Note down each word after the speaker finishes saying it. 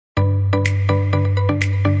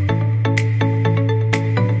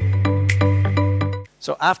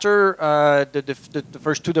So after the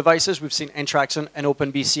first two devices, we've seen Ntrax and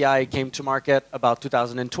OpenBCI came to market about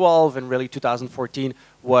 2012, and really 2014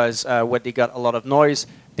 was when they got a lot of noise.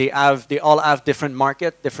 They all have different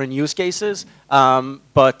market, different use cases,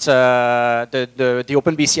 but the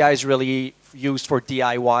OpenBCI is really used for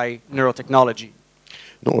DIY neurotechnology.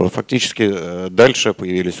 Ну, фактически дальше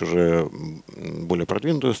появились уже более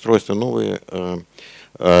продвинутые устройства, новые.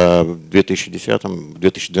 В 2010,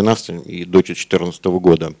 2012 и до 2014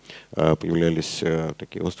 года появлялись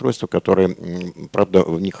такие устройства, которые, правда,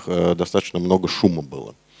 в них достаточно много шума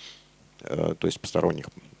было, то есть посторонних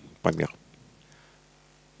помех.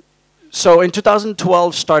 So in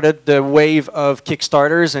 2012 started the wave of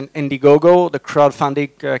Kickstarters and Indiegogo, the crowdfunding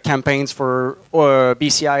campaigns for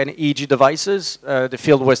BCI and EEG devices. The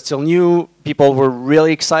field was still new. People were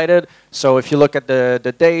really excited. So if you look at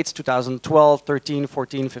the dates, 2012, 13,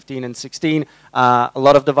 14, 15, and 16, a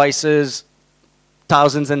lot of devices,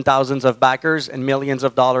 thousands and thousands of backers, and millions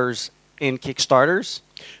of dollars in Kickstarters.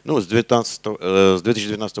 Ну, с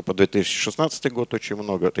 2012 по 2016 год очень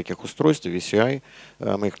много таких устройств, VCI,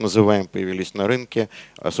 мы их называем, появились на рынке,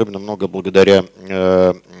 особенно много благодаря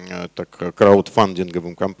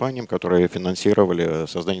краудфандинговым компаниям, которые финансировали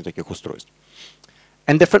создание таких устройств.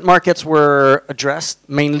 And different markets were addressed.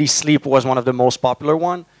 Mainly sleep was one of the most popular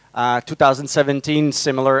one. 2017,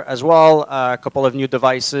 similar as well. A couple of new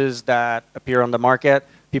devices that appear on the market.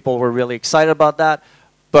 People were really excited about that.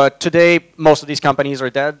 But today, most of these companies are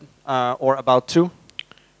dead or about to.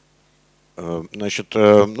 Значит,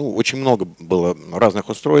 ну, очень много было разных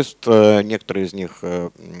устройств. Некоторые из них,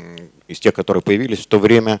 из тех, которые появились в то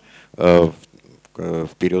время, в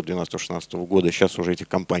период 2012-2016 года, сейчас уже этих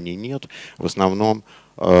компаний нет. В основном,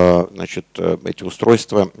 значит, эти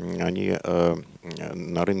устройства, они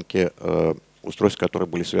на рынке устройства, которые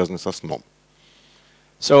были связаны со сном.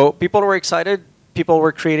 So people were excited. People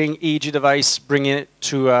were creating EEG device, bringing it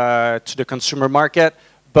to the consumer market,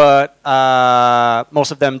 but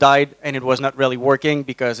most of them died, and it was not really working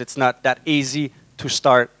because it's not that easy to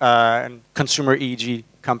start a consumer EEG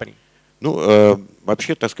company. Ну,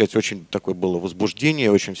 вообще, так сказать, очень такое было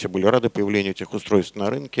возбуждение, очень все были рады появлению этих устройств на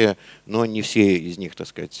рынке, но не все из них, так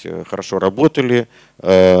сказать, хорошо работали,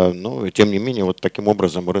 но тем не менее, вот таким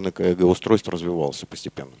образом рынок ЭЭГ-устройств развивался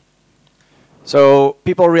постепенно. So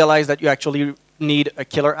people realized that you actually need a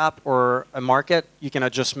killer app or a market. You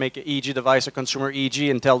cannot just make an EEG device, a consumer EEG,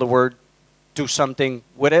 and tell the word do something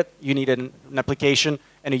with it. You need an application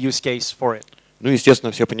and a use case for it. Ну,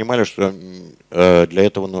 естественно, все понимали, что для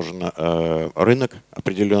этого нужен рынок,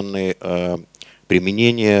 определенные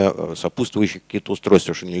применения, сопутствующие какие-то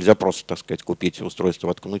устройства, что нельзя просто, так сказать, купить устройство,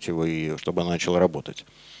 воткнуть его, и чтобы оно начало работать.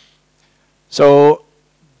 So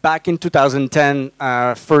back in 2010,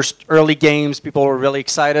 first early games, people were really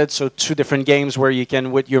excited. So two different games where you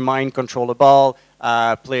can, with your mind, control a ball,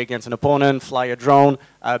 play against an opponent, fly a drone.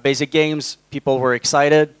 Basic games, people were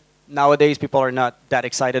excited. Nowadays, people are not that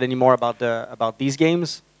excited anymore about these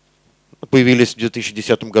games. Появились в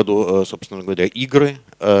 2010 году, собственно говоря, игры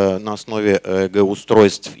на основе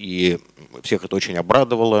ЭЭГ-устройств, и всех это очень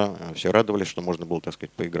обрадовало. Все радовались, что можно было, так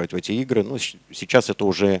сказать, поиграть в эти игры. Но сейчас это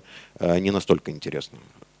уже не настолько интересно.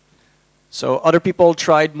 So other people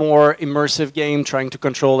tried more immersive game, trying to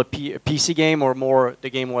control a PC game, or more the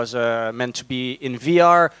game was meant to be in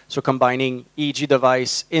VR. So combining EEG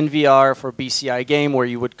device in VR for BCI game, where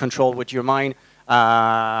you would control with your mind,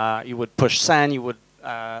 you would push sand, you would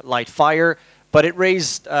light fire. But it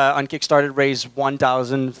raised on Kickstarter, it raised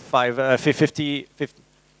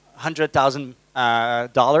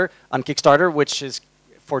 $100,000 on Kickstarter, which is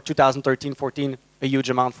for 2013-14 a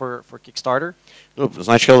huge amount for Kickstarter. Ну,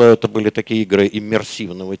 сначала это были такие игры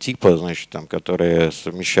иммерсивного типа, значит, там, которые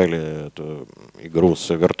совмещали эту игру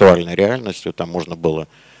с виртуальной реальностью. Там можно было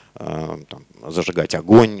там, зажигать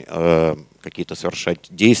огонь, какие-то совершать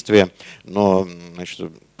действия. Но,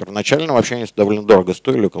 значит, первоначально вообще они довольно дорого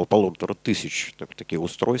стоили, около 1500 такие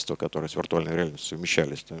устройства, которые с виртуальной реальностью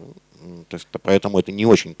совмещались. То есть, поэтому это не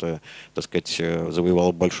очень-то, так сказать,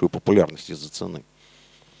 завоевало большую популярность из-за цены.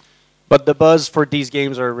 But the buzz for these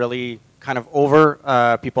games are really kind of over.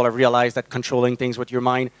 People have realized that controlling things with your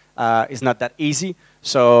mind is not that easy.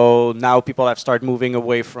 So now people have started moving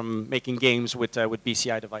away from making games with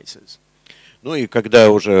BCI devices. Ну и когда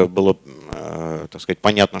уже было, так сказать,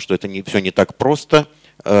 понятно, что это все не так просто,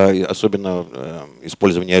 особенно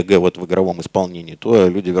использование ЭЭГ вот в игровом исполнении, то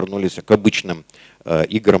люди вернулись к обычным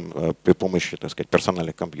играм при помощи, так сказать,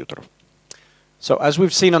 персональных компьютеров. So as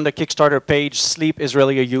we've seen on the Kickstarter page, sleep is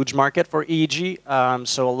really a huge market for EEG.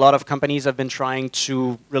 So a lot of companies have been trying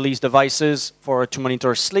to release devices to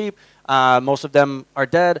monitor sleep. Most of them are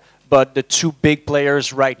dead, but the two big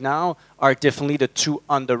players right now are definitely the two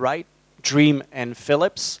on the right, Dream and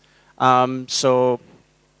Philips.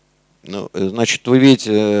 Ну, значит, вы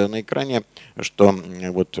видите на экране, что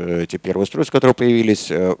вот эти первые устройства, которые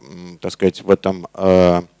появились, так сказать,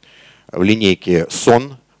 в линейке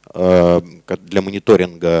сон для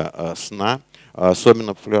мониторинга сна.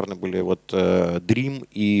 Особенно популярны были вот Dream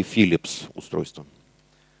и Philips устройства.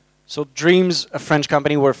 So Dreams, a French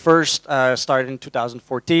company, were first started in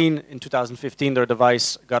 2014. In 2015, their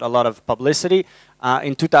device got a lot of publicity.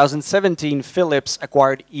 In 2017, Philips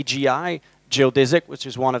acquired EGI, Geodesic, which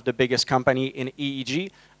is one of the biggest company in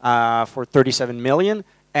EEG, for $37 million.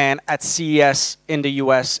 And at CES in the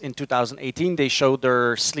US in 2018, they showed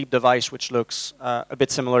their sleep device, which looks a bit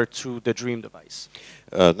similar to the Dream device.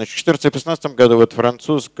 Значит, в 2014-2015 году вот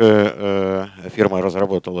французская фирма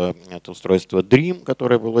разработала это устройство Dream,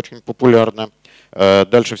 которое было очень популярно.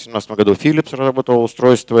 Дальше в 2017 году Philips разработала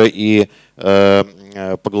устройство и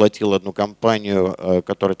поглотил одну компанию,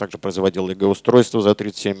 которая также производила ЭГ-устройство за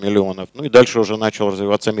 37 миллионов. Ну и дальше уже начал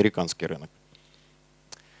развиваться американский рынок.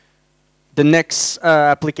 The next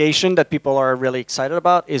application that people are really excited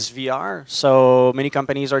about is VR. So many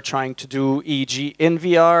companies are trying to do EEG in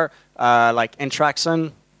VR, like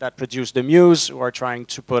Intraxon that produced the Muse, who are trying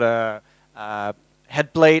to put a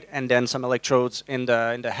head plate and then some electrodes in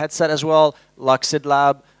the headset as well. Luxid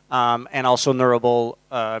Lab and also Neurable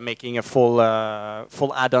making a full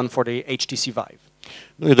add-on for the HTC Vive.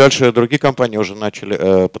 Ну и дальше другие компании уже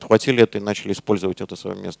подхватили это и начали использовать это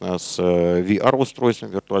совместно с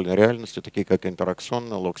VR-устройствами виртуальной реальности, такие как Intraxon,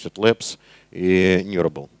 Luxid Labs и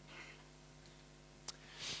Neurable.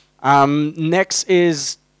 Next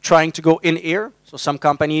is trying to go in-ear. So some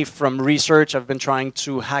company from research have been trying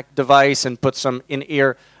to hack device and put some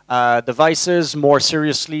in-ear devices. More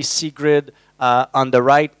seriously, Sigrid on the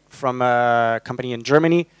right from a company in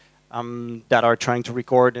Germany. That are trying to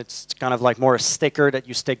record. It's kind of like more a sticker that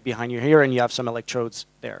you stick behind your ear and you have some electrodes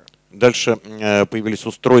there. Дальше появились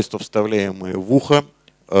устройства, вставляемые в ухо,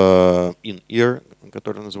 in-ear,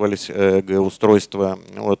 которые назывались ЭГ-устройства.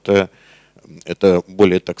 Вот, это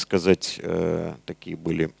более, так сказать, такие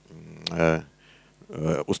были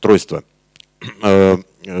устройства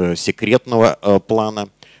секретного плана.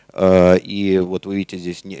 И вот вы видите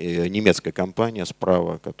здесь немецкая компания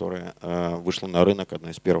справа, которая вышла на рынок,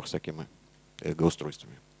 одна из первых с такими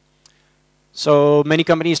ЭГ-устройствами. So many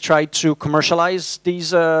companies tried to commercialize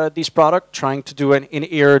these products, trying to do an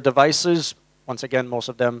in-ear devices. Once again, most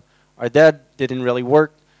of them are dead, didn't really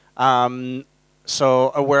work.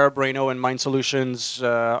 So Aware, Braino, and Mind Solutions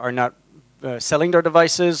are not selling their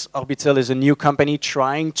devices. Orbitil is a new company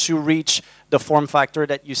trying to reach the form factor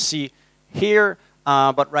that you see here.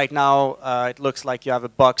 But right now, it looks like you have a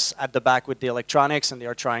box at the back with the electronics, and they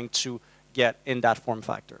are trying to get in that form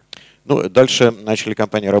factor. Ну, дальше начали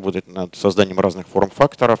компании работать над созданием разных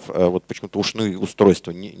форм-факторов. Вот почему-то ушные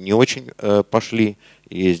устройства не очень пошли.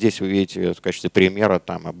 И здесь вы видите в качестве примера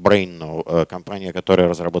там Braino, компания, которая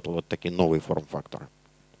разработала вот такие новые форм-факторы.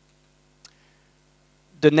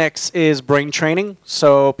 The next is brain training.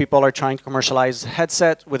 So people are trying to commercialize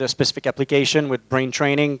headset with a specific application with brain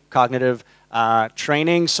training, cognitive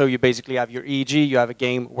training. So you basically have your EEG, you have a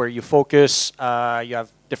game where you focus, you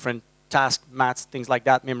have different tasks, maths, things like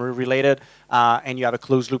that, memory related, and you have a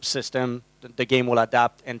closed loop system. The game will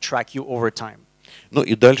adapt and track you over time. Ну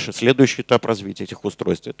и дальше следующий этап развития этих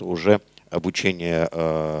устройств — это уже обучение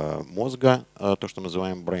мозга, то, что мы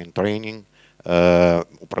называем brain training,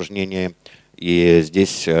 упражнения. И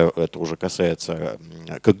здесь это уже касается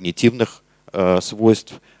когнитивных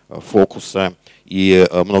свойств, фокуса и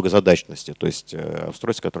многозадачности, то есть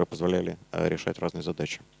устройств, которые позволяли решать разные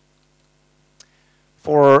задачи.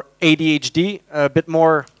 For ADHD, a bit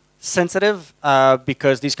more sensitive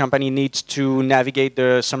because this company needs to navigate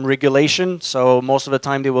some regulation. So most of the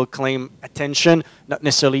time they will claim attention, not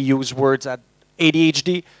necessarily use words at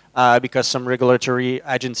ADHD because some regulatory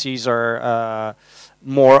agencies are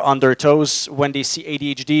more on their toes when they see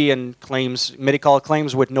ADHD and claims, medical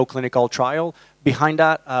claims with no clinical trial behind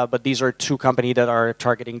that. But these are two companies that are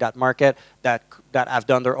targeting that market that have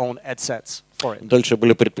done their own headsets for it. Дальше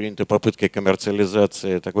были предприняты попытки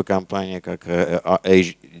коммерциализации такой компании, как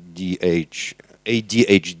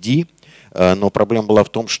ADHD, но проблема была в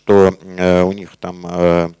том, что у них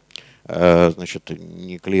там значит,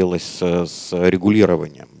 не клеилось с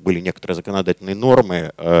регулированием. Были некоторые законодательные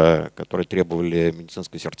нормы, которые требовали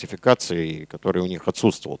медицинской сертификации, и которые у них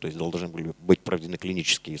отсутствовали. То есть должны были быть проведены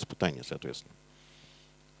клинические испытания, соответственно.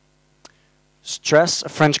 stress. A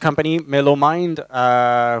French company, Melo Mind,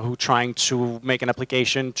 who trying to make an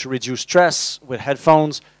application to reduce stress with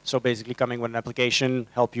headphones. So basically coming with an application,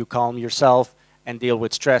 help you calm yourself and deal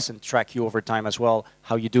with stress and track you over time as well,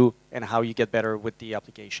 how you do and how you get better with the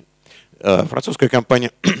application. Французская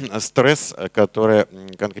компания Stress, которая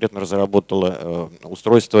конкретно разработала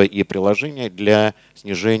устройство и приложение для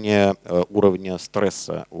снижения уровня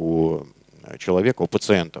стресса у человека, у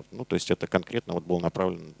пациентов. Ну, то есть это конкретно вот было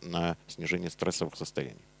направлено на снижение стрессовых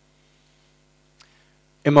состояний.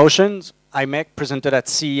 Emotions, IMEC presented at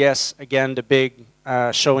CES, again, the big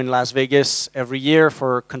show in Las Vegas every year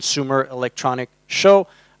for consumer electronic show.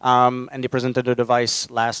 And they presented a device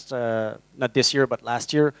not this year, but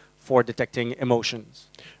last year, for detecting emotions.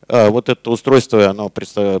 Вот это устройство, оно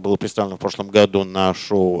было представлено в прошлом году на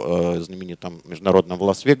шоу знаменитом международном в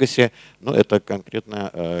Лас-Вегасе. Но это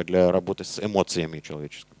конкретно для работы с эмоциями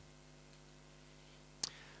человеческими.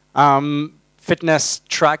 Fitness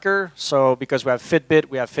tracker. So because we have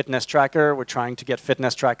Fitbit, we have fitness tracker. We're trying to get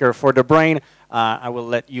fitness tracker for the brain. I will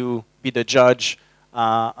let you be the judge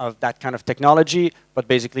of that kind of technology. But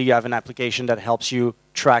basically, you have an application that helps you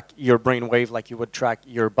track your brain wave like you would track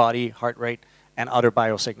your body, heart rate, and other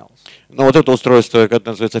biosignals. Ну вот это устройство,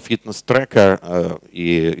 которое называется фитнес-трекер,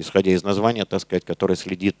 и исходя из названия, так сказать, которое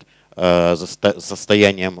следит за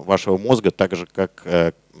состоянием вашего мозга, так же как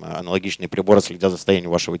аналогичные приборы следят за состоянием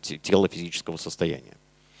вашего тела, физического состояния.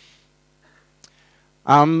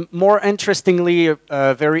 More interestingly,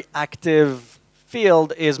 a very active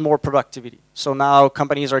field is more productivity. So now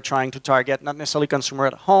companies are trying to target not necessarily consumer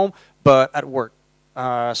at home, but at work.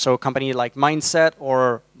 So a company like Mindset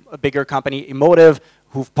or a bigger company, Emotive,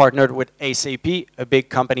 who've partnered with SAP, a big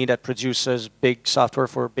company that produces big software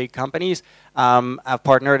for big companies, have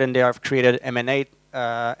partnered and they have created M&A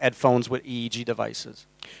headphones with EEG devices.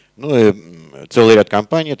 Ну и целый ряд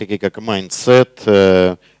компаний, такие как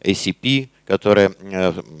Mindset, ACP, которые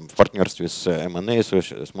в партнерстве с M&A,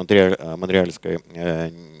 с Монреальским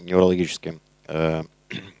неврологическим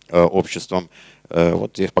обществом,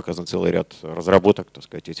 вот здесь показан целый ряд разработок, так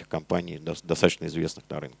сказать, этих компаний, достаточно известных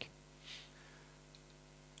на рынке.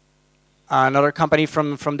 Another company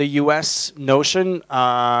from the US, Notion,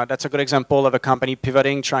 that's a good example of a company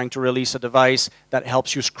pivoting, trying to release a device that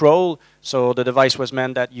helps you scroll. So the device was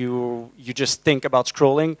meant that you just think about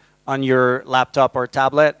scrolling on your laptop or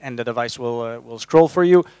tablet, and the device will scroll for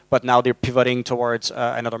you. But now they're pivoting towards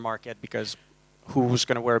another market because who's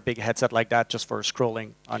going to wear a big headset like that just for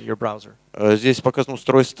scrolling on your browser? Здесь показано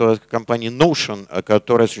устройство компании Notion,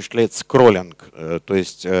 которое осуществляет скроллинг, то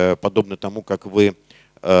есть подобно тому, как вы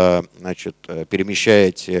значит,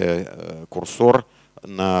 перемещаете курсор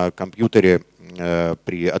на компьютере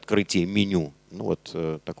при открытии меню. Ну,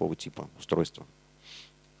 вот такого типа устройства.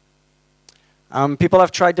 People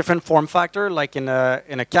have tried different form factor, like in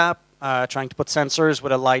a cap, trying to put sensors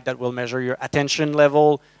with a light that will measure your attention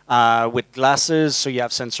level, with glasses, so you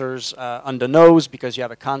have sensors on the nose because you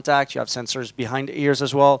have a contact, you have sensors behind the ears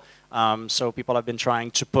as well. So people have been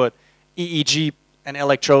trying to put EEG and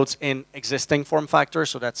electrodes in existing form factor,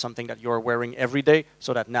 so that's something that you're wearing every day,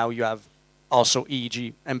 so that now you have also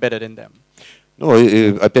EEG embedded in them. Ну,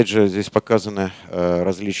 и опять же, здесь показаны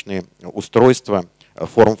различные устройства,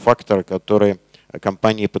 форм-фактор, которые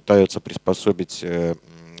компании пытаются приспособить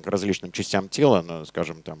к различным частям тела, ну,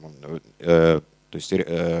 скажем, там, то есть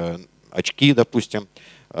очки, допустим,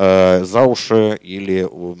 за уши или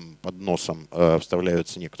под носом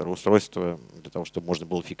вставляются некоторые устройства для того, чтобы можно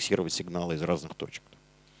было фиксировать сигналы из разных точек.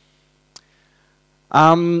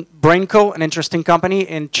 Brainco, an interesting company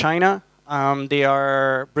in China, they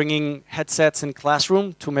are bringing headsets in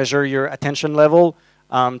classroom to measure your attention level,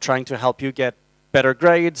 trying to help you get better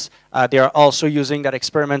grades. They are also using that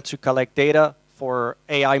experiment to collect data for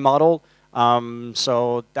AI model.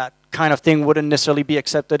 So that kind of thing wouldn't necessarily be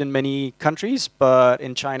accepted in many countries, but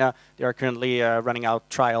in China, they are currently running out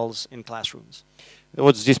trials in classrooms.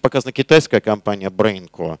 Вот здесь показана китайская компания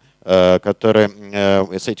Brainco, которая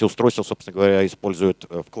эти устройства, собственно говоря, используют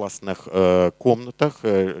в классных комнатах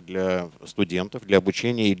для студентов, для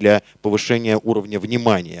обучения и для повышения уровня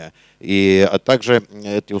внимания. А также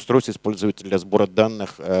эти устройства используют для сбора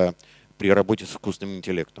данных при работе с искусственным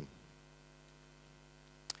интеллектом.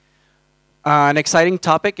 An exciting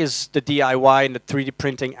topic is the DIY and the 3D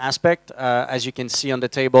printing aspect. As you can see on the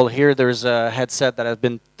table here, there's a headset that has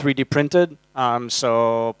been 3D printed.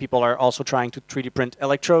 So people are also trying to 3D print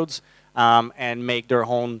electrodes and make their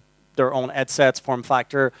own headsets, form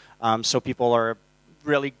factor. So people are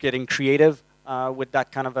really getting creative with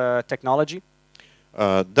that kind of technology.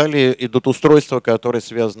 Далее идут устройства, которые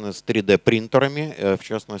связаны с 3D-принтерами. В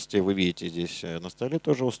частности, вы видите здесь на столе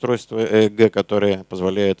тоже устройство EEG, которое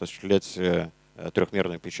позволяет осуществлять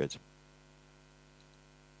трехмерную печать.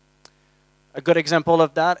 A good example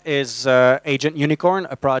of that is Agent Unicorn,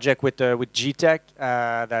 a project with G-Tech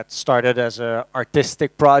that started as an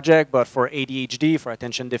artistic project, but for ADHD, for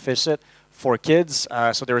attention deficit, for kids.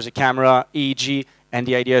 So there is a camera, EEG, and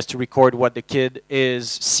the idea is to record what the kid is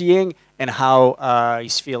seeing and how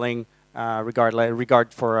he's feeling with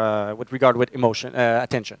emotion,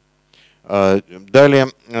 attention.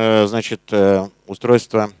 Далее, значит,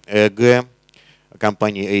 устройство EEG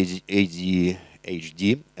компании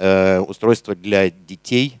ADHD, устройство для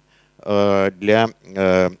детей, для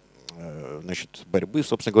значит, борьбы,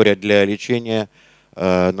 собственно говоря, для лечения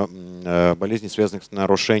болезней, связанных с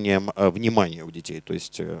нарушением внимания у детей, то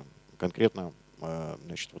есть конкретно,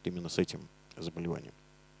 значит, вот именно с этим заболеванием.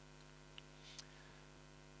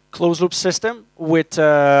 Closed loop system with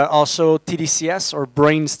also TDCS or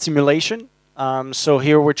brain stimulation. So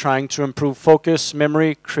here we're trying to improve focus,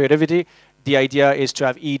 memory, creativity. The idea is to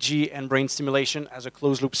have EEG and brain stimulation as a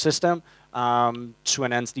closed loop system to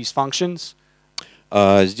enhance these functions.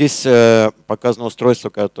 Здесь показано устройство,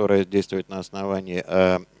 которое действует на основании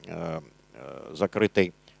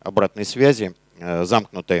закрытой обратной связи,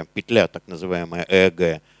 замкнутая петля, так называемая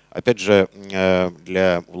EEG. Опять же,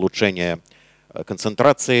 для улучшения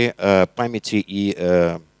концентрации, памяти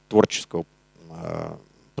и творческого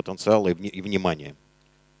потенциала и внимания.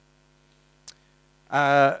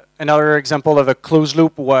 Another example of a closed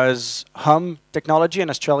loop was Technology, an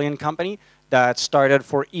Australian company that started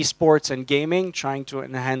for esports and gaming, trying to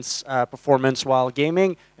enhance performance while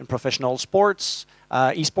gaming in professional sports,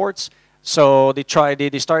 esports. So they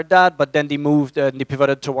started that, but then they moved and they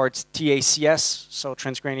pivoted towards TACS, so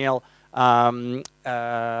transcranial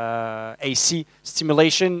AC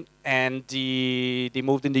stimulation, and they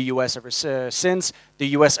moved in the US ever since. The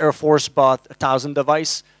US Air Force bought 1,000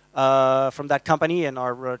 devices from that company and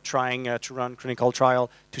are trying to run clinical trial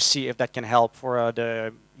to see if that can help for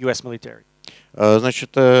the US military.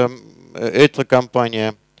 Значит, эта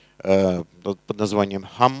компания под названием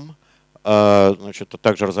значит,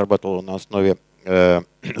 также разрабатывала на основе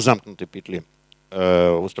замкнутой петли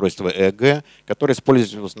устройство EEG, которое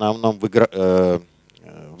используется в основном в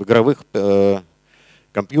игровых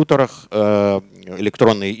компьютерах,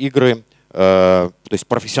 электронные игры, то есть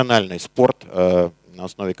профессиональный спорт на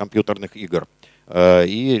основе компьютерных игр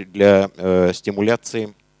и для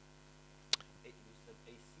стимуляции.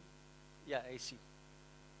 Yeah, AC.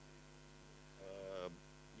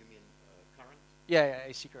 You mean current? Yeah,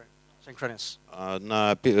 AC current. Synchronous.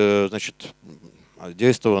 Значит,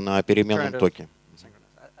 действовало на переменном токе.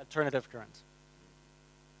 Alternative current.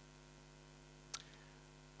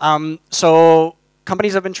 So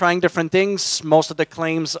companies have been trying different things. Most of the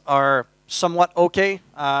claims are somewhat okay.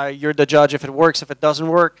 You're the judge if it works, if it doesn't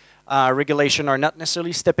work. Regulation are not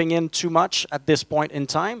necessarily stepping in too much at this point in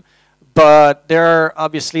time. But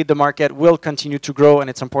obviously the market will continue to grow, and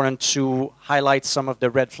it's important to highlight some of the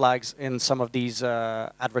red flags in some of these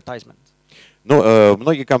advertisements. Ну,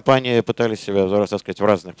 многие компании пытались себя, так сказать, в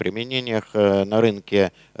разных применениях на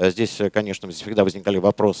рынке. Здесь, конечно, всегда возникали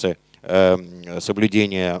вопросы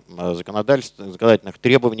соблюдения законодательных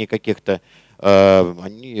требований каких-то.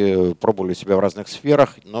 Они пробовали себя в разных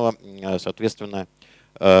сферах, но, соответственно,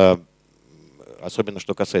 особенно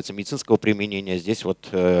что касается медицинского применения, здесь вот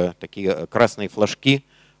такие красные флажки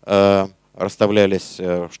расставлялись,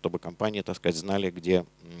 чтобы компании, так сказать, знали, где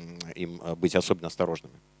им быть особенно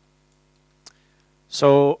осторожными.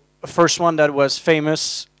 So first one that was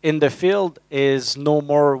famous in the field is No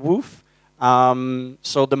More Woof.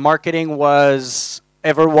 So the marketing was,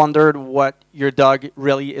 ever wondered what your dog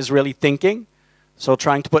is really thinking? So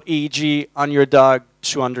trying to put EEG on your dog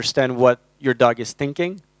to understand what your dog is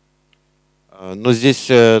thinking. Но здесь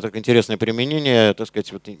так интересное применение, так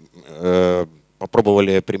сказать, вот,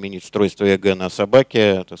 попробовали применить устройство EEG на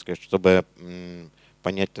собаке, так сказать, чтобы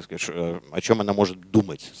понять, так сказать, о чем она может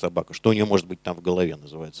думать, собака, что у нее может быть там в голове,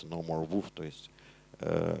 называется No More Woof, то есть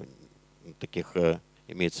таких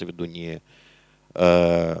имеется в виду не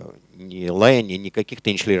лаяния, не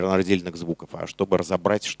каких-то нечленораздельных звуков, а чтобы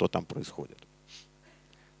разобрать, что там происходит.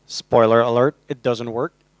 Spoiler alert, it doesn't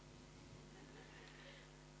work.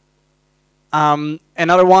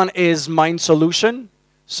 Another one is Mind Solution.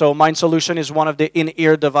 So Mind Solution is one of the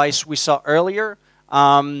in-ear device we saw earlier.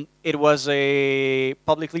 It was a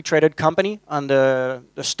publicly traded company on the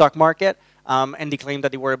stock market, and they claimed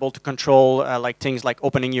that they were able to control like things like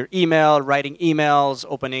opening your email, writing emails,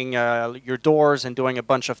 opening your doors, and doing a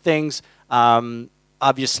bunch of things.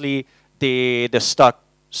 Obviously, the stock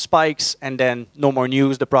spikes, and then no more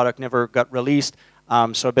news. The product never got released.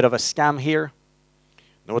 So a bit of a scam here.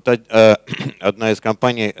 Ну вот одна из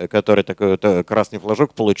компаний, которая такой вот красный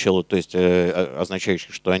флажок получила, то есть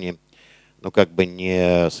означающий, что они ну, как бы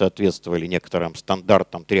не соответствовали некоторым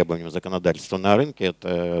стандартам, требованиям законодательства на рынке,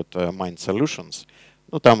 это Mind Solutions.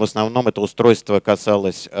 Ну, там в основном это устройство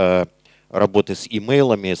касалось работы с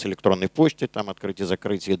имейлами, с электронной почтой, там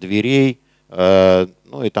открытие-закрытие дверей,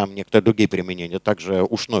 ну и там некоторые другие применения. Также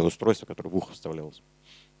ушное устройство, которое в ухо вставлялось.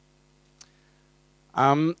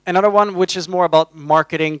 Another one which is more about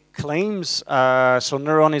marketing claims. So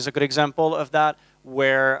Neuron is a good example of that,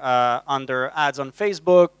 where under ads on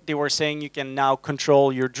Facebook, they were saying you can now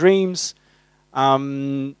control your dreams.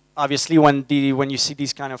 Obviously, when you see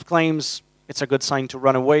these kind of claims, it's a good sign to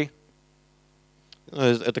run away.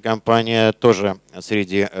 Эта компания тоже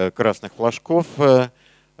среди красных флажков,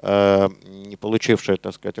 не получившая,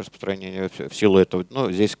 так сказать, распространение в силу этого. Ну,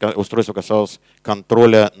 здесь устройство касалось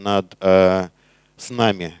контроля над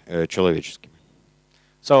снами человеческими.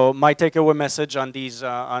 So my takeaway message on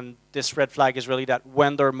this red flag is really that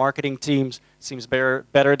when their marketing teams seems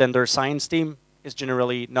better than their science team, is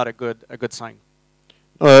generally not a good sign.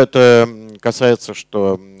 Ну, это касается,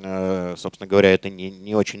 что, собственно говоря, это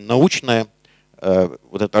не очень научное,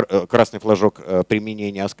 вот этот красный флажок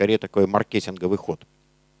применения, а скорее такой маркетинговый ход.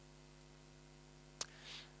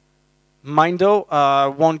 Mindo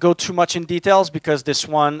won't go too much in details because this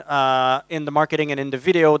one in the marketing and in the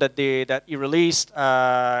video that he released,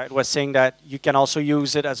 it was saying that you can also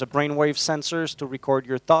use it as a brainwave sensors to record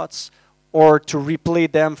your thoughts or to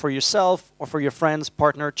replay them for yourself or for your friends,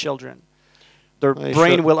 partner, children. The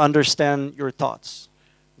brain will understand your thoughts.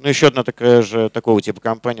 Ну, еще одна такая же, такого типа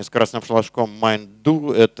компания с красным флажком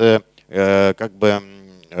Mind.do, это как бы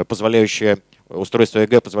позволяющая устройство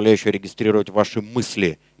ЭЭГ, позволяющее регистрировать ваши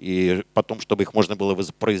мысли, и потом, чтобы их можно было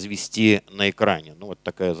воспроизвести на экране. Ну, вот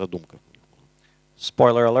такая задумка.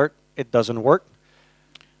 Spoiler alert, it doesn't work.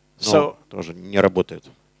 Но тоже не работает.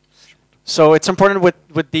 So it's important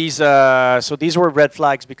with these, so these were red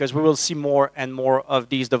flags because we will see more and more of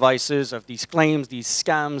these devices, of these claims, these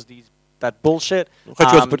scams, that bullshit.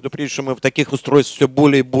 Хочу вас предупредить, что мы в таких устройств все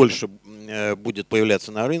более и больше будет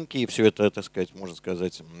появляться на рынке, и все это, так сказать, можно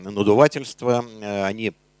сказать, надувательство.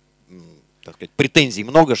 Они, так сказать, претензий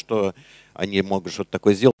много, что они могут что-то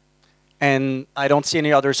такое сделать. And I don't see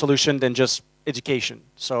any other solution than just education.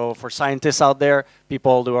 So for scientists out there,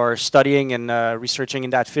 people who are studying and researching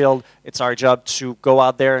in that field, it's our job to go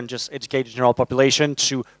out there and just educate the general population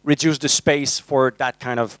to reduce the space for that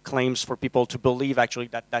kind of claims for people to believe actually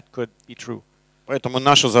that could be true. Поэтому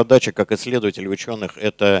наша задача как исследователей, ученых,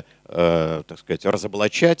 это, так сказать,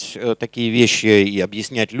 разоблачать такие вещи и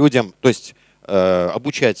объяснять людям, то есть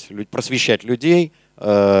обучать, просвещать людей,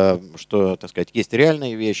 что, так сказать, есть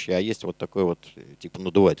реальные вещи, а есть вот такое вот типа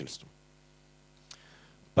надувательство.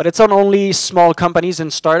 But it's not only small companies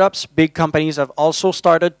and startups. Big companies have also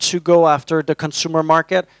started to go after the consumer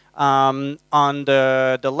market. On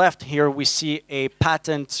the left here, we see a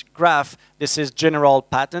patent graph. This is general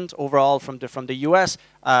patent overall from the US,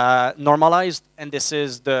 normalized, and this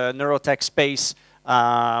is the neurotech space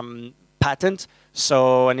patent.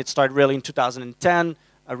 So, and it started really in 2010,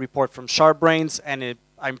 a report from SharpBrains, and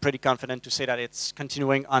I'm pretty confident to say that it's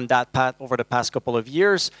continuing on that path over the past couple of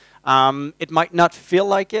years. It might not feel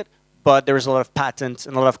like it, but there's a lot of patents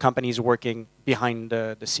and a lot of companies working behind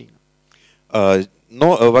the scene.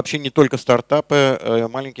 Но вообще не только стартапы,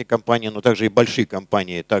 маленькие компании, но также и большие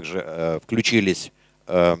компании также включились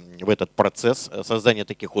в этот процесс создания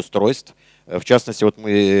таких устройств. В частности, вот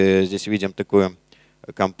мы здесь видим такую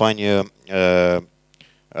компанию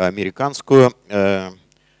американскую,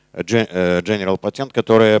 General Patent,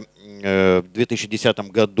 которая в 2010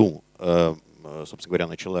 году, собственно говоря,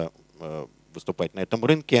 начала выступать на этом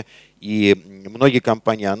рынке, и многие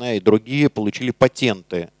компании, она и другие, получили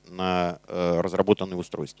патенты на разработанные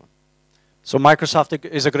устройства. So Microsoft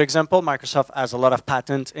is a good example. Microsoft has a lot of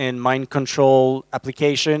patents in mind control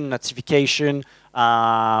application, notification.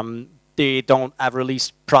 They don't have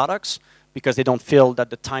released products because they don't feel that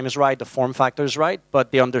the time is right, the form factor is right,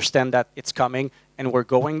 but they understand that it's coming and we're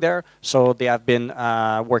going there. So they have been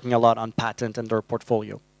working a lot on patent in their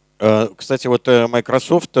portfolio. Кстати, вот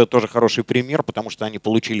Microsoft тоже хороший пример, потому что они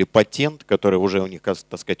получили патент, который уже у них, так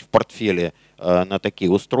сказать, в портфеле на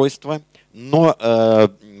такие устройства, но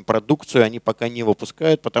продукцию они пока не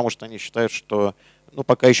выпускают, потому что они считают, что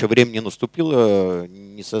пока еще время не наступило,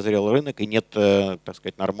 не созрел рынок и нет, так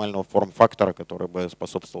сказать, нормального форм-фактора, который бы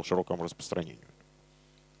способствовал широкому распространению.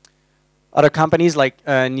 Other companies like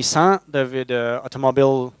Nissan, the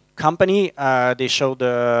automobile company. They showed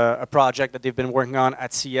a project that they've been working on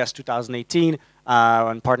at CES 2018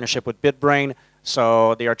 in partnership with BitBrain.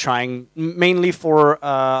 So they are trying mainly for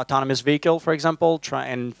autonomous vehicle, for example,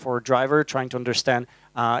 and for driver, trying to understand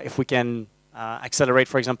if we can accelerate,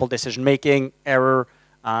 for example, decision making, error,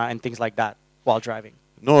 and things like that while driving.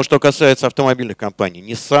 Но что касается автомобильных компаний,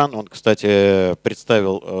 Nissan, он, кстати,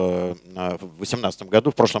 представил в 2018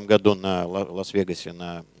 году, в прошлом году на Лас-Вегасе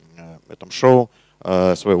на этом шоу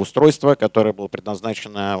свое устройство, которое было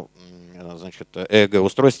предназначено, значит,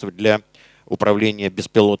 EEG-устройство для управления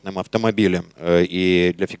беспилотным автомобилем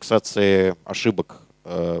и для фиксации ошибок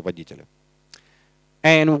водителя.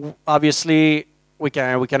 And obviously, we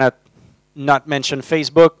cannot not mention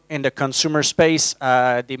Facebook in the consumer space.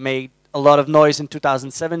 They made a lot of noise in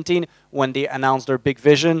 2017 when they announced their big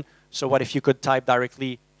vision. So what if you could type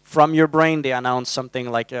directly from your brain? They announced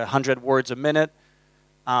something like 100 words a minute.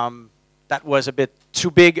 That was a bit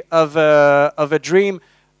too big of a dream.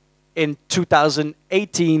 In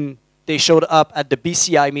 2018, they showed up at the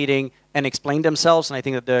BCI meeting and explained themselves, and I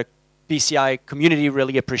think that the BCI community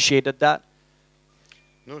really appreciated that.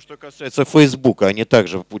 Ну, что касается Facebook, они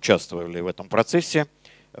также участвовали в этом процессе.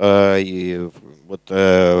 И вот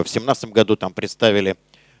в 2017 году там представили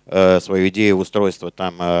свою идею устройства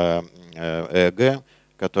там EEG,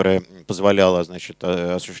 которое позволяло, значит,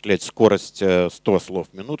 осуществлять скорость 100 слов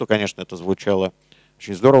в минуту. Конечно, это звучало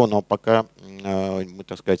очень здорово, но пока мы,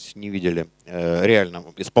 так сказать, не видели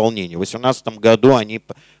реального исполнения. В 2018 году они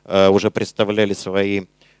уже представляли свои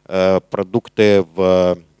продукты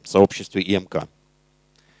в сообществе ИМК.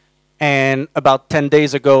 And about 10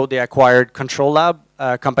 days ago, they acquired Control Lab,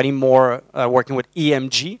 a company more working with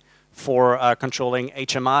EMG for controlling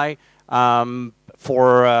HMI.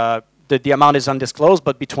 The amount is undisclosed,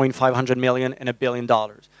 but between 500 million and $1 billion.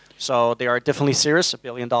 So they are definitely serious, $1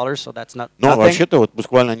 billion, so that's not Но nothing. вообще-то вот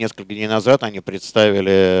буквально несколько дней назад они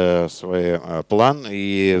представили свой план,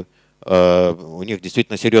 и у них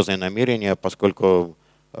действительно серьезные намерения, поскольку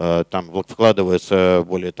там вкладывается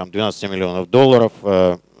более там, $12 миллионов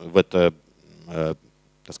в это,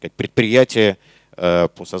 так сказать, предприятие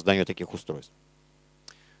по созданию таких устройств.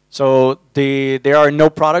 So there are no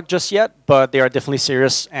product just yet, but they are definitely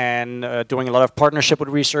serious and doing a lot of partnership with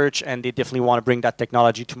research, and they definitely want to bring that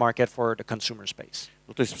technology to market for the consumer space.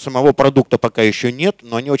 Ну, то есть самого продукта пока еще нет,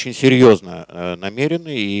 но они очень серьезно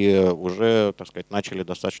намерены и уже, так сказать, начали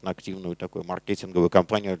достаточно активную такую маркетинговую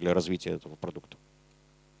кампанию для развития этого продукта.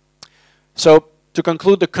 So to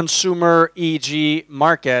conclude the consumer EEG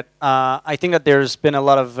market, I think that there's been a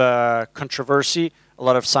lot of controversy. A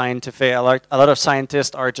lot of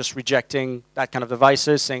scientists are just rejecting that kind of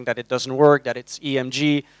devices, saying that it doesn't work, that it's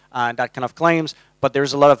EMG, and that kind of claims. But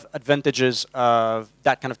there's a lot of advantages of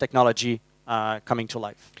that kind of technology coming to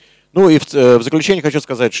life. Ну и в заключение хочу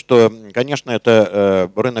сказать, что, конечно, это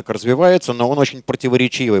рынок развивается, но он очень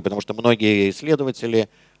противоречивый, потому что многие исследователи,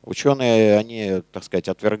 ученые, они, так сказать,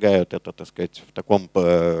 отвергают это, так сказать, в таком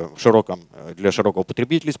широком, для широкого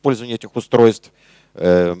потребителя использования этих устройств,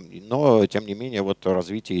 но, тем не менее, вот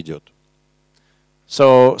развитие идет.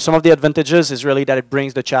 So some of the advantages is really that it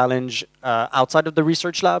brings the challenge outside of the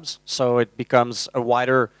research labs, so it becomes a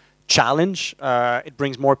wider challenge. It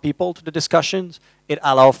brings more people to the discussions. It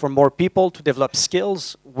allows for more people to develop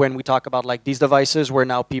skills. When we talk about like these devices, where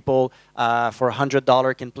now people for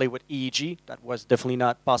 $100 can play with EEG, that was definitely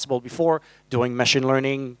not possible before. Doing machine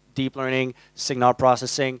learning, deep learning, signal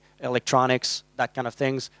processing, electronics, that kind of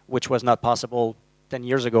things, which was not possible 10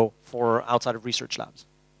 years ago for outside of research labs.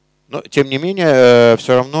 Но, тем не менее,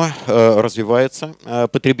 все равно развивается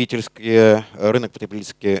рынок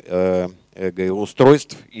потребительских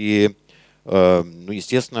устройств. И, ну,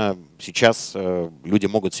 естественно, сейчас люди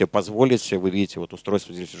могут себе позволить, вы видите, вот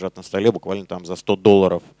устройства здесь лежат на столе, буквально там за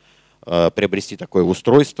 $100 приобрести такое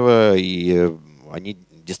устройство, и они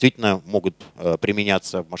действительно могут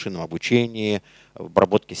применяться в машинном обучении, в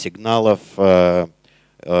обработке сигналов,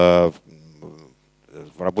 в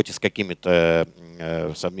работе с какими-то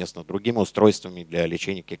совместно другими устройствами для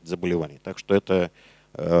лечения каких-то заболеваний. Так что это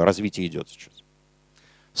развитие идет сейчас.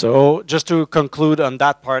 So just to conclude on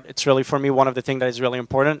that part, it's really for me one of the things that is really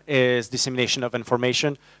important is dissemination of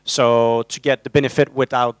information. So to get the benefit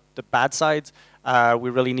without the bad sides, we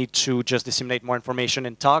really need to just disseminate more information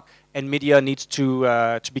and talk. And media needs to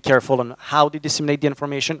be careful on how they disseminate the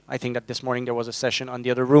information. I think that this morning there was a session on the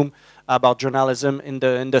other room about journalism in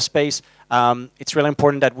the space. It's really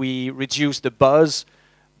important that we reduce the buzz,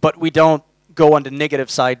 but we don't go on the negative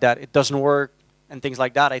side that it doesn't work and things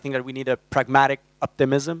like that. I think that we need a pragmatic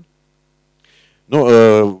optimism.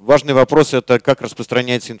 Ну, важный вопрос — это как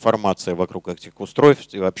распространяется информация вокруг этих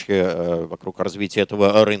устройств и вообще вокруг развития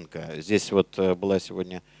этого рынка. Здесь вот была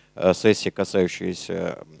сегодня сессия,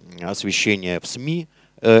 касающаяся освещения в СМИ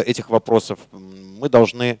этих вопросов. Мы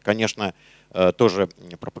должны, конечно, тоже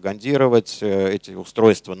пропагандировать эти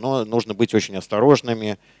устройства, но нужно быть очень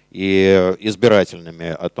осторожными и избирательными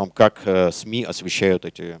о том, как СМИ освещают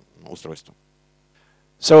эти устройства.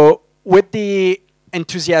 So with the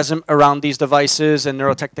enthusiasm around these devices and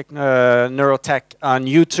neurotech on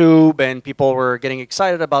YouTube, and people were getting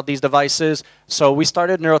excited about these devices. So we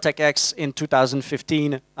started NeuroTechX in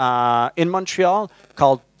 2015 in Montreal.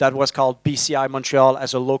 That was called BCI Montreal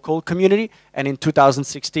as a local community. And in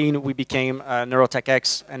 2016, we became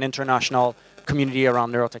NeuroTechX, an international community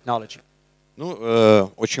around neurotechnology. Ну,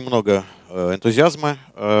 очень много энтузиазма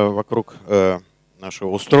вокруг наших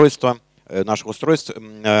устройств.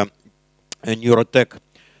 Neurotech,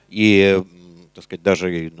 и, так сказать, даже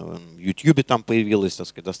в YouTube там появилось, так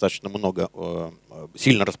сказать, достаточно много,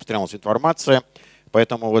 сильно распространялась информация.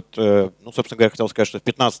 Поэтому вот, ну, собственно говоря, хотел сказать, что в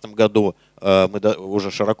 2015 году мы уже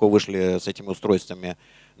широко вышли с этими устройствами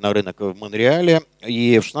на рынок в Монреале,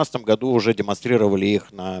 и в 2016 году уже демонстрировали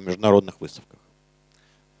их на международных выставках.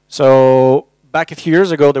 So back a few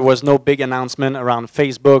years ago, there was no big announcement around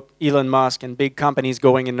Facebook, Elon Musk, and big companies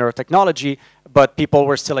going in neurotechnology, but people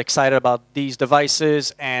were still excited about these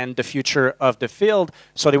devices and the future of the field.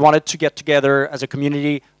 So they wanted to get together as a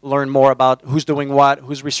community, learn more about who's doing what,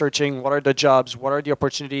 who's researching, what are the jobs, what are the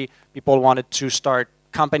opportunity. People wanted to start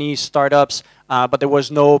companies, startups, but there was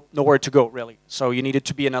nowhere to go, really. So you needed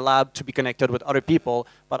to be in a lab to be connected with other people,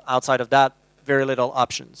 but outside of that, very little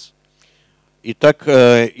options. Итак,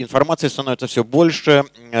 информации становится все больше,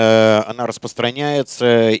 она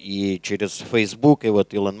распространяется и через Facebook, и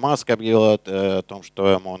вот Илон Маск объявил о том,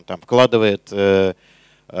 что он там вкладывает в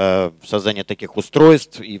создание таких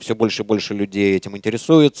устройств, и все больше и больше людей этим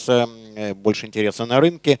интересуется, больше интереса на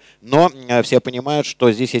рынке, но все понимают,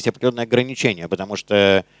 что здесь есть определенные ограничения, потому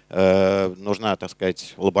что нужна, так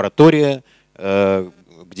сказать, лаборатория,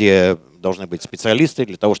 где должны быть специалисты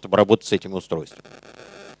для того, чтобы работать с этими устройствами.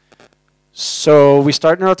 So we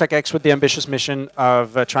start NeuroTechX with the ambitious mission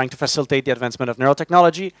of trying to facilitate the advancement of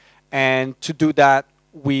neurotechnology. And to do that,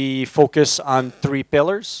 we focus on 3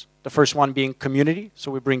 pillars. The first one being community,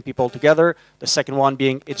 so we bring people together. The second one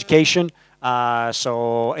being education,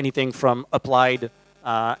 so anything from applied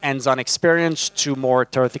hands-on experience to more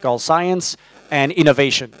theoretical science. And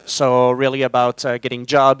innovation, so really about getting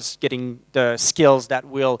jobs, getting the skills that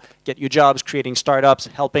will get you jobs, creating startups,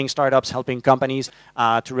 helping companies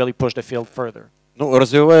to really push the field further. Ну,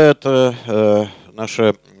 развивая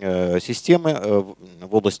наши системы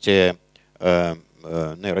в области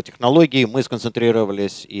нейротехнологий, мы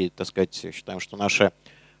сконцентрировались и, так сказать, считаем, что наше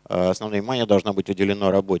основное внимание должно быть уделено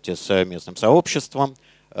работе с местным сообществом.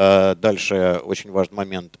 Дальше очень важный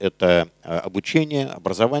момент — это обучение,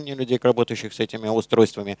 образование людей, работающих с этими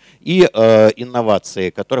устройствами, и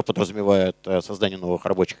инновации, которые подразумевают создание новых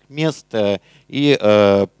рабочих мест и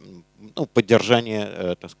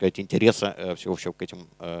поддержание, так сказать, интереса всеобщего к этим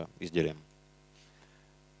изделиям.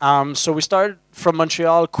 So we started from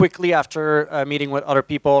Montreal quickly after meeting with other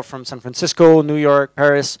people from San Francisco, New York,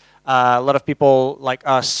 Paris. A lot of people like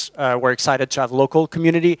us were excited to have local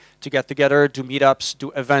community to get together, do meetups, do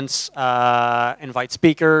events, invite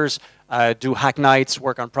speakers, do hack nights,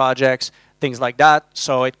 work on projects, things like that.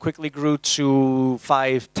 So it quickly grew to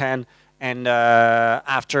 5, 10, and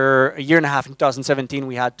after a year and a half in 2017,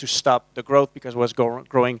 we had to stop the growth because it was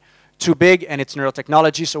growing too big, and it's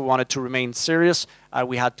neurotechnology, so we wanted to remain serious.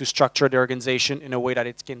 We had to structure the organization in a way that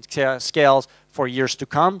it can scale for years to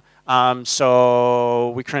come.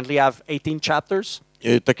 So we currently have 18 chapters.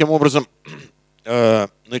 И таким образом,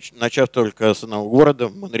 начав только с одного города,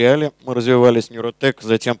 в Монреале, мы развивались Neurotech,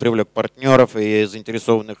 затем привлек партнеров и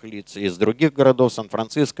заинтересованных лиц из других городов,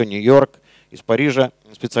 Сан-Франциско, Нью-Йорк, из Парижа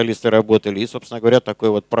специалисты работали. И, собственно говоря, такой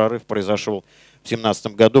вот прорыв произошел в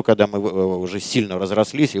 2017 году, когда мы уже сильно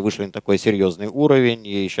разрослись и вышли на такой серьезный уровень,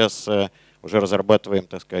 и сейчас уже разрабатываем,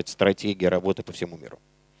 так сказать, стратегии работы по всему миру.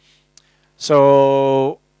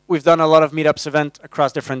 So we've done a lot of meetups events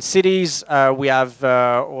across different cities. We have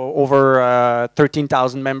over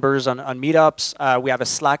 13,000 members on meetups. We have a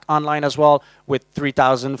Slack online as well with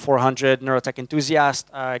 3,400 neurotech enthusiasts.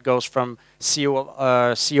 It goes from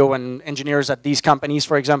CEO and engineers at these companies,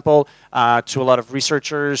 for example, to a lot of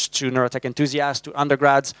researchers, to neurotech enthusiasts, to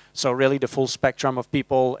undergrads. So really the full spectrum of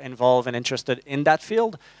people involved and interested in that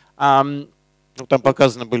field. Там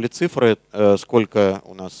показаны были цифры, сколько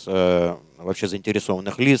у нас вообще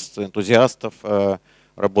заинтересованных лиц, энтузиастов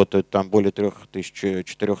работают там более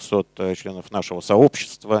 3400 членов нашего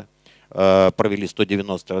сообщества, провели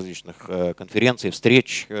 190 различных конференций,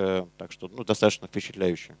 встреч, так что достаточно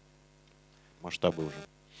впечатляющие масштабы уже.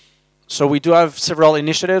 So we do have several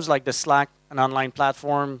initiatives like the Slack, an online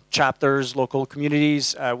platform, chapters, local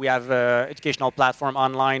communities. We have an educational platform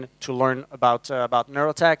online to learn about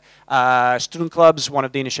neurotech. Student clubs, one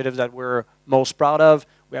of the initiatives that we're most proud of.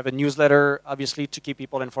 We have a newsletter, obviously, to keep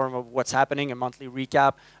people informed of what's happening, a monthly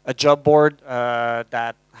recap, a job board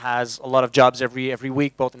that has a lot of jobs every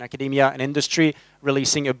week, both in academia and industry,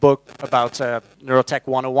 releasing a book about Neurotech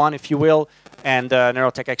 101, if you will, and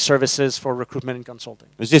NeuroTechX services for recruitment and consulting.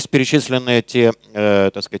 Здесь перечислены те,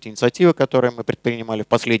 так сказать, инициативы, которые мы предпринимали в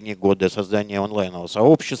последние годы: создание онлайнового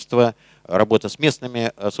сообщества, работа с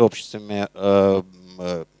местными сообществами,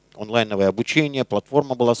 онлайновое обучение,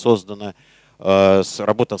 платформа была создана,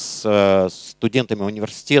 работа с студентами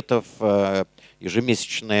университетов,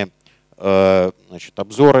 ежемесячные, значит,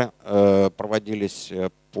 обзоры проводились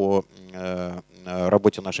по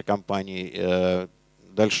работе нашей компании.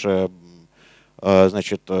 Дальше,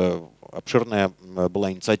 значит, обширная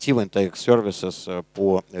была инициатива NeuroTechX Services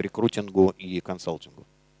по рекрутингу и консалтингу.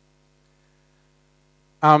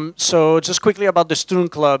 So just quickly about the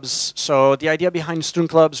student clubs. So the idea behind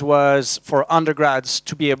student clubs was for undergrads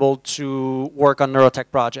to be able to work on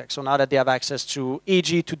neurotech projects. So now that they have access to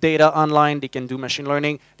EEG, to data online, they can do machine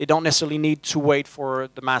learning. They don't necessarily need to wait for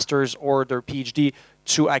the master's or their PhD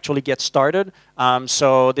to actually get started.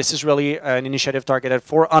 So this is really an initiative targeted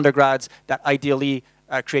for undergrads that ideally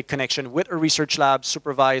create connection with a research lab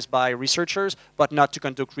supervised by researchers, but not to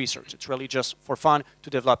conduct research. It's really just for fun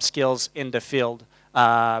to develop skills in the field.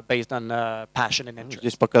 Based on passion and interest.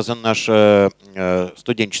 Здесь показан наш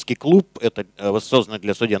студенческий клуб. Это создан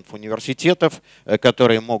для студентов университетов,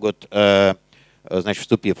 которые могут, значит,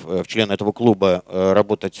 вступив в члены этого клуба,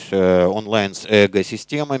 работать онлайн с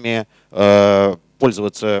ЭЭГ-системами,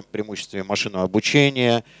 пользоваться преимуществами машинного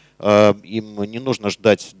обучения. Им не нужно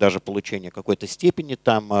ждать даже получения какой-то степени,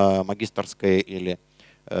 там магистерской или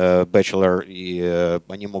bachelor, и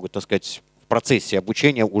они могут, так сказать, в процессе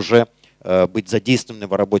обучения уже быть задействованы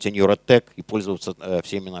в работе NeuroTech и пользоваться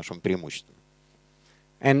всеми нашими преимуществами.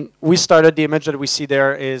 And we started, the image that we see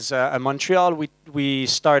there is Montreal. We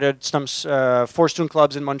started some 4 student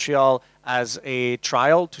clubs in Montreal as a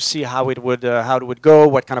trial to see how it would go,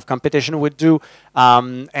 what kind of competition it would do.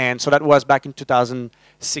 And so that was back in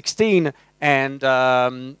 2016. And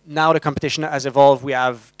now the competition has evolved. We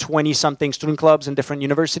have 20-something student clubs in different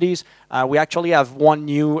universities. We actually have one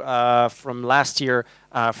new from last year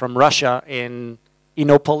from Russia in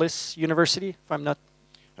Innopolis University, if I'm not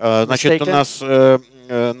Значит, у нас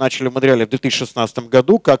начали в Монреале в 2016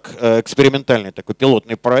 году как экспериментальный такой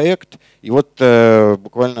пилотный проект. И вот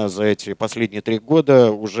буквально за эти последние 3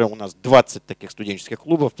 года уже у нас 20 таких студенческих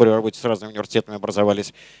клубов по работе с разными университетами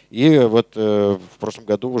образовались. И вот в прошлом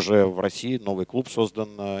году уже в России новый клуб создан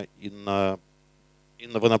и в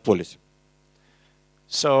Иннополисе.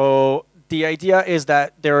 So the idea is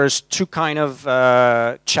that there's 2 kind of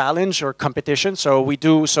challenge or competition. So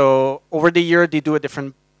over the year they do a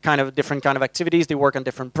different kind of activities. They work on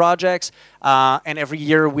different projects, and every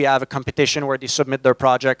year we have a competition where they submit their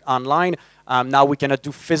project online. Now we cannot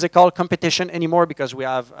do physical competition anymore because we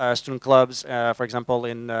have student clubs, for example,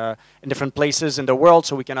 in different places in the world,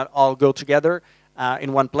 so we cannot all go together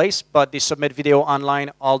in one place. But they submit video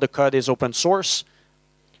online. All the code is open source.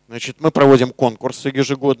 Значит, мы проводим конкурсы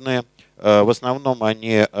ежегодные. В основном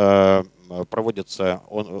они проводятся,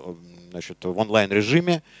 значит, в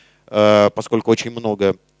онлайн-режиме, поскольку очень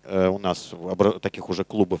много у нас таких уже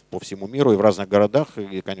клубов по всему миру и в разных городах,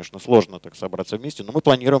 и, конечно, сложно так собраться вместе, но мы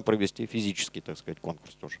планируем провести физический, так сказать,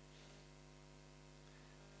 конкурс тоже.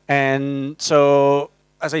 And so,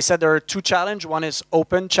 as I said, there are 2 challenges. One is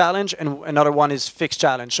open challenge, and another one is fixed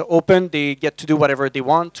challenge. So open, they get to do whatever they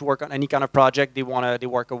want to work on any kind of project they want to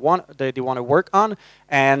work on.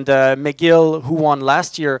 And McGill, who won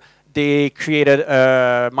last year, they created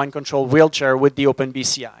a mind control wheelchair with the Open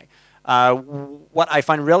BCI. What I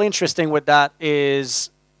find really interesting with that is,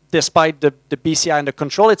 despite the BCI and the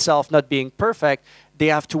control itself not being perfect, they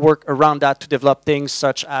have to work around that to develop things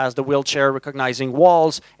such as the wheelchair recognizing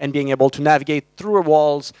walls and being able to navigate through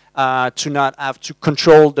walls to not have to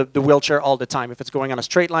control the wheelchair all the time. If it's going on a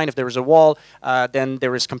straight line, if there is a wall, then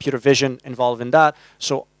there is computer vision involved in that.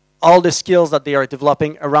 So all the skills that they are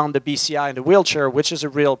developing around the BCI and the wheelchair, which is a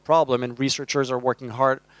real problem, and researchers are working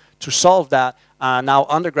hard to solve that, now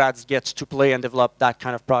undergrads get to play and develop that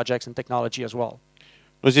kind of projects and technology as well.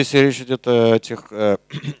 Но здесь речь идет о тех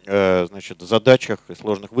значит, задачах и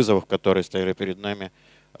сложных вызовах, которые стояли перед нами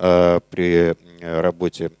при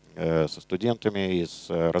работе со студентами и с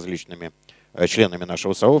различными членами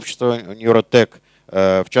нашего сообщества NeuroTech.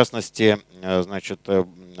 В частности, значит,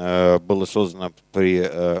 было создано при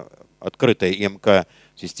открытой ИМК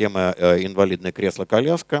система инвалидное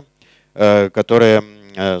кресло-коляска, которая,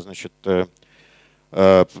 значит,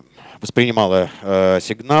 воспринимала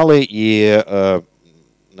сигналы, и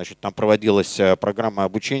значит, там проводилась программа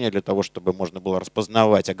обучения для того, чтобы можно было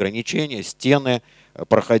распознавать ограничения, стены,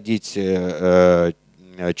 проходить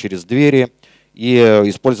через двери, и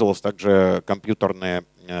использовалось также компьютерное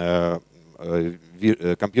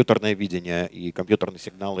видение и компьютерные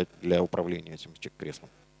сигналы для управления этим креслом.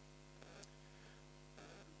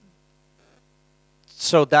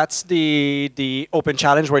 So that's the open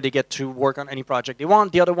challenge where they get to work on any project they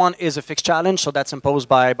want. The other one is a fixed challenge, so that's imposed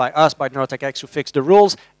by us, by NeuroTechX, who fix the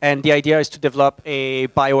rules. And the idea is to develop a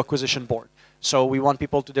bioacquisition board. So we want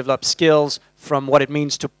people to develop skills from what it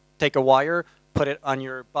means to take a wire, put it on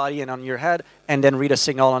your body and on your head, and then read a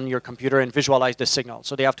signal on your computer and visualize the signal.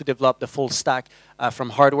 So they have to develop the full stack from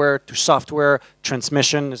hardware to software,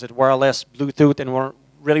 transmission, is it wireless, Bluetooth, and we're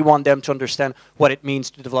really want them to understand what it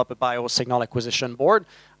means to develop a biosignal acquisition board.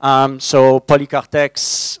 So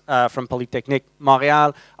Polycortex from Polytechnique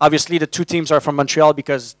Montréal. Obviously, the two teams are from Montreal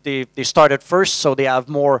because they started first, so they have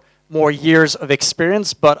more years of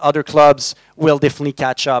experience, but other clubs will definitely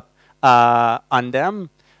catch up on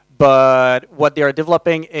them. But what they are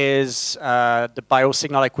developing is the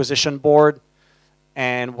biosignal acquisition board.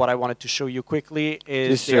 And what I wanted to show you quickly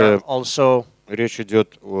is they are also... Речь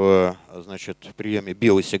идет о, значит, приеме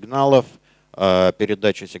биосигналов,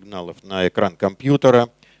 передаче сигналов на экран компьютера.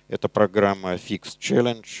 Это программа Fixed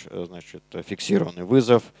Challenge, значит, фиксированный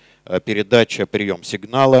вызов, передача, прием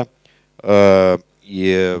сигнала.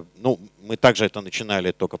 И, ну, мы также это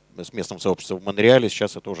начинали только с местным сообществом в Монреале.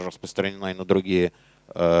 Сейчас это уже распространено и на другие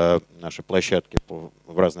наши площадки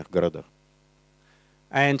в разных городах.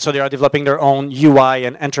 And so they are developing their own UI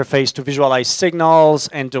and interface to visualize signals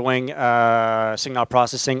and doing signal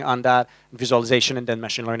processing on that, visualization and then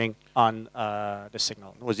machine learning on the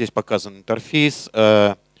signal. Вот здесь показан интерфейс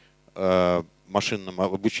машинного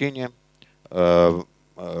обучения,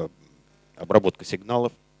 обработка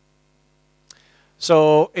сигналов.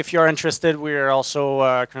 So if you're interested, we're also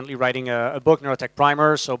currently writing a book, Neurotech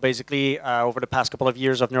Primer. So basically, over the past couple of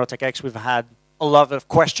years of NeuroTechX, we've had a lot of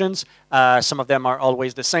questions. Some of them are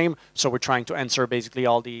always the same, so we're trying to answer basically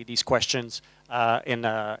all these questions in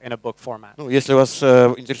a book format. Ну, если вас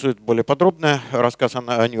интересует более подробно рассказ о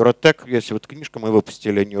NeuroTech, есть вот книжка, мы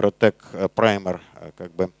выпустили NeuroTech Primer,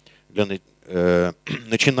 как бы для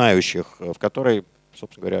начинающих, в которой,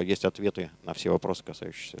 собственно говоря, есть ответы на все вопросы,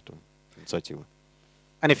 касающиеся этой инициативы.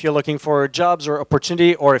 And if you're looking for jobs or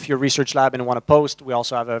opportunity, or if you're a research lab and want to post, we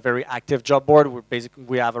also have a very active job board.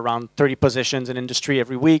 We have around 30 positions in industry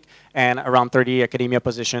every week, and around 30 academia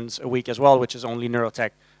positions a week as well, which is only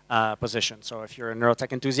neurotech positions. So if you're a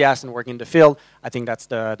neurotech enthusiast and working in the field, I think that's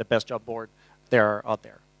the best job board there out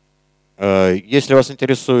there. Если вас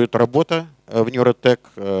интересует работа в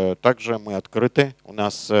NeuroTech, также мы открыты. У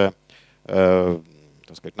нас, так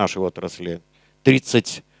сказать, в нашей отрасли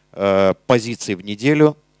 30 позиций в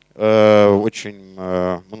неделю, очень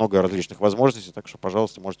много различных возможностей, так что,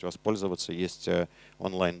 пожалуйста, можете воспользоваться, есть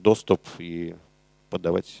онлайн-доступ и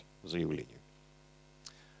подавать заявление.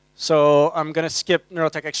 So I'm going to skip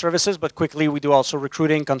NeuroTechX services, but quickly we do also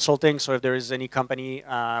recruiting, consulting. So if there is any company,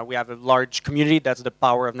 we have a large community. That's the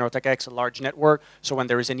power of NeuroTechX, a large network. So when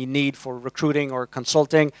there is any need for recruiting or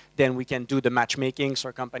consulting, then we can do the matchmaking. So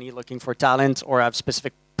a company looking for talent or have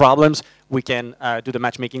specific problems, we can do the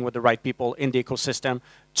matchmaking with the right people in the ecosystem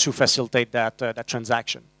to facilitate that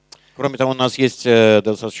transaction. Кроме того, у нас есть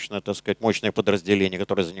достаточно, так сказать, мощное подразделение,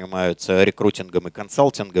 которое занимается рекрутингом и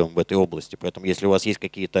консалтингом в этой области. Поэтому, если у вас есть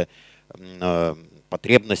какие-то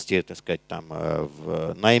потребности, так сказать, там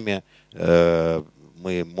в найме,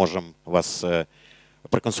 мы можем вас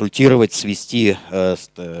проконсультировать, свести с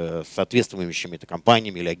соответствующими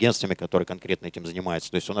компаниями или агентствами, которые конкретно этим занимаются.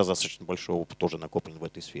 То есть у нас достаточно большой опыт тоже накоплен в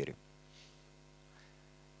этой сфере.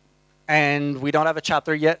 And we don't have a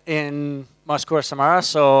chapter yet in Moscow or Samara,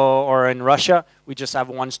 or in Russia. We just have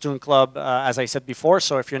one student club, as I said before.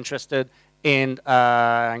 So if you're interested in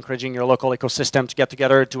encouraging your local ecosystem to get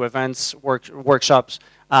together, do events, workshops,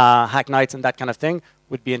 hack nights, and that kind of thing,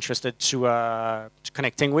 we'd be interested to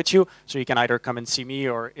connecting with you. So you can either come and see me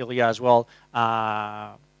or Ilya as well.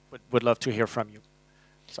 Would love to hear from you.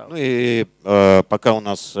 So. Ну и пока у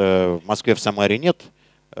нас в Москве, в Самаре нет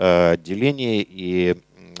отделений, и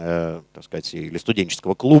так сказать, или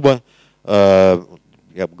студенческого клуба.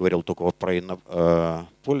 Я говорил только вот про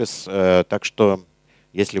Иннополис. Так что,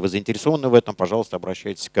 если вы заинтересованы в этом, пожалуйста,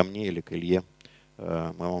 обращайтесь ко мне или к Илье.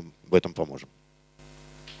 Мы вам в этом поможем.